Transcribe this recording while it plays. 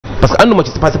parce que ànduma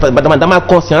ci parce que dama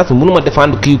conscience mënuma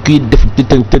défendre kii def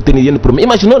tenir yenn problème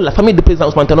imaginons la famille de président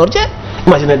Ousmane Tanor Dieng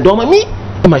imaginez doomam yi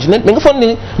imaginez mais nga foog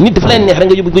ne nit dafa leen neex rek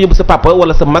nga yóbbu sa papa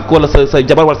wala sa mag wala sa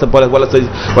jabar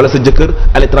wala sa jëkkër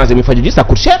à l'étranger mi faju ji ça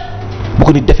coûte cher bu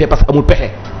ko nit defee parce que amul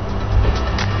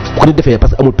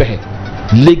pexe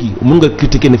léegi mën nga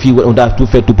critiquer ne fii on a tout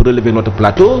fait tout pour relever notre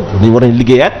plateau dañu war a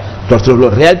liggéeyaat loolu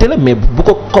réalité la mais bu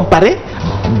ko comparer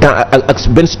ak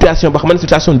benn situation boo xam ne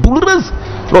situation douloureuse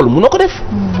loolu mënoo ko def.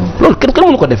 loolu kenn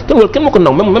mënu ko def kenn mënu ko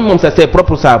naw même moom sa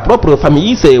propre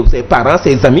famille ses parents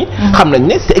ses amis. xam nañ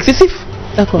ne c'est excessif.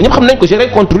 d'accord ñëpp xam nañ ko gérer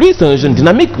contre lui c'est un jeune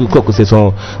dynamique kooku c'est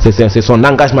son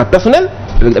engagement personnel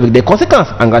avec des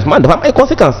conséquences engagement dafa am ay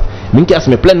conséquences mi ngi koy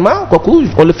assumer pleinement kooku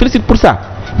on le félicite pour ça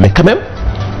mais quand même.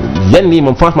 yenn yi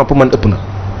moom franchement pour man ëpp na.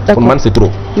 pour man c'est trop.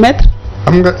 maître.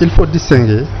 xam nga il faut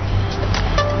distinguer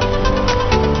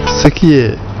ce qui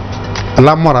est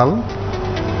la morale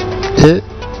et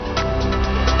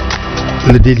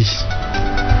le délit.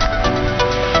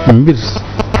 mbir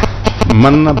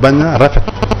mën na bañ a rafet.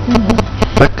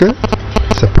 parce que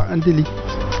c'est pas un délit.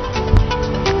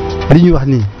 li ñuy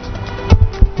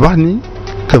wax ni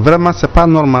que vraiment c'est pas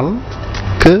normal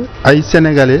que ay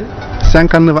Sénégalais.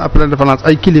 59 ans après l'indépendance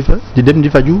ay kilifa di dem di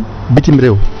faju bitim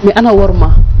réew. mais ana worma.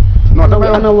 non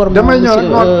damay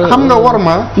ñëw xam nga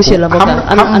worma. monsieur l'avocat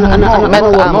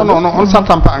non on ne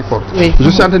s'entend pas encore. Oui. Je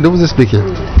suis en train de vous expliquer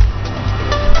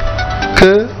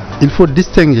que il faut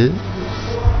distinguer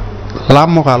la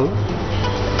morale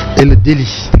et le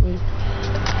délit. Oui.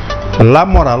 La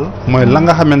morale mooy la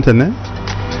nga xamante ne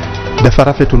dafa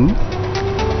rafetul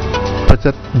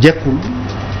peut-être jekkul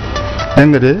dégg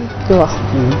nga de. wax.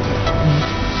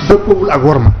 dëppawul ak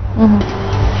worma.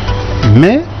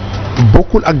 mais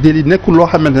bokkul ak délit nekkul loo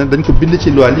xamante ne dañ ko bind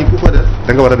ci loi lii ku ko def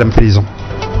da nga war a dem prison.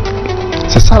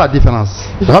 c'est ça la différence.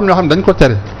 dafa am ñoo xam ne dañ ko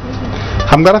tere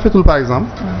xam nga rafetul par exemple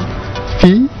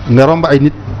fii nga romb ay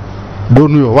nit doo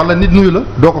nuyoo wala nit nuyu la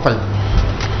doo ko fay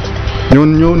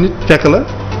ñëw nit fekk la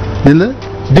ni la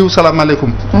diw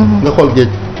salaamaaleykum. nga xool géej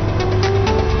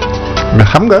mais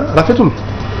xam nga rafetul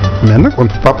mais nag on ne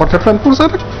peut pas porter plainte pour ça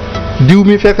nag diw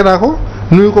mi fekk naa ko.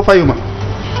 nuyu ko fayu ma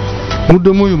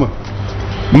muyu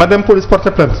ma dem police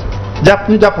porter plainte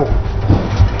ñu jàpp ko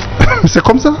c'est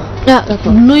comme ça. ah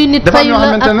nuyu nit fayu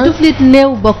la ak tuflit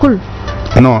néew bokkul.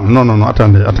 non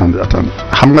attendez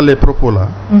xam nga les propos là.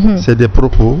 C'est des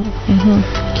propos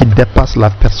qui dépassent la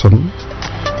personne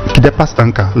qui dépassent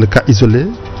un cas le cas isolé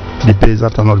du président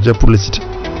Tanor Dieng pour le citer.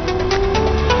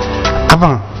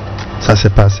 Avant ça s'est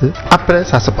passé après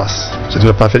ça se passe je ne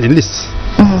vais pas faire une liste.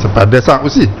 C'est pas décent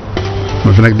aussi.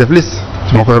 ma fi nag def liste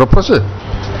su ma koy reprocher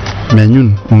mais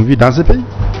ñun on vit dans ce pays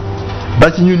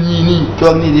ba ci ñun ñii nii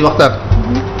toog nii di waxtaan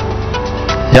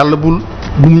yàlla bu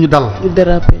mu ñu dal.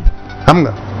 déraper. xam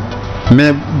nga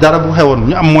mais dara bu xewoon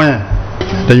ñu am moyen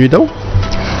dañuy daw.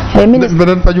 mais ministre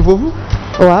beneen faju foofu.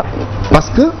 waaw parce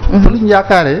que. fa lu ñu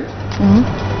yaakaaree.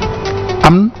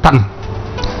 am tan.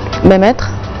 mais maître.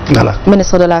 voilà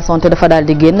ministre de la santé dafa daal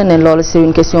di génn ne loolu c'est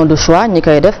une question de choix ñi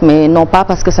koy def mais non pas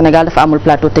parce que Sénégal dafa amul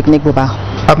plateau technique bu baax.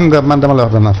 xam nga man dama la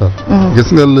wax benn affaire.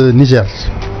 gis nga le Niger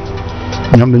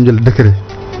ñoom dañu jël décret.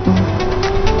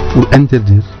 pour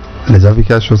interdire les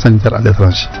applications sanitaires à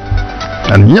l'étranger.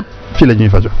 daanaka ñëpp fii la ñuy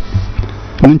fajo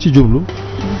ñu ci jublu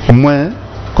au moins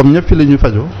comme ñëpp fii la ñuy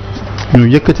fajo ñu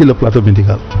yëkkati le plateau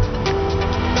médical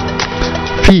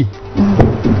fii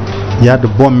y a de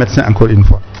bons médecins encore une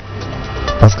fois.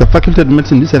 parce que faculté de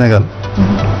médecine du Sénégal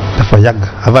dafa yàgg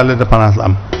avant l'indépendance la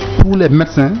am tous les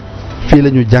médecins fii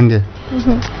la ñu jàngee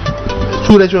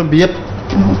sous région bi yëpp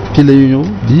fii la ñu ñëw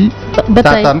di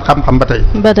taataan xam-xam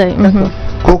ba tey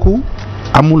kooku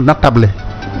amul nattable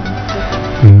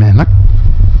mais nag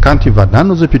quand tu vas dans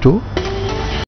nos hôpitaux